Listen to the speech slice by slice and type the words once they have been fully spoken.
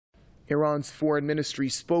Iran's foreign ministry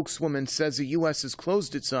spokeswoman says the U.S. has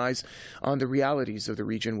closed its eyes on the realities of the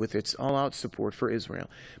region with its all-out support for Israel.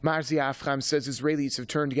 Marzieh Afkham says Israelis have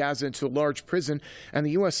turned Gaza into a large prison and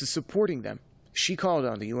the U.S. is supporting them. She called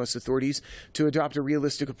on the U.S. authorities to adopt a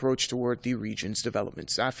realistic approach toward the region's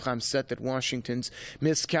developments. Afkham said that Washington's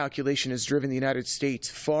miscalculation has driven the United States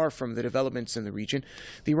far from the developments in the region.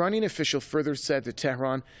 The Iranian official further said that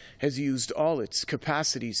Tehran has used all its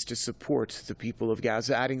capacities to support the people of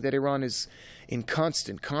Gaza, adding that Iran is in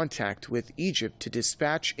constant contact with Egypt to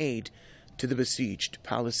dispatch aid to the besieged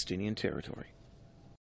Palestinian territory.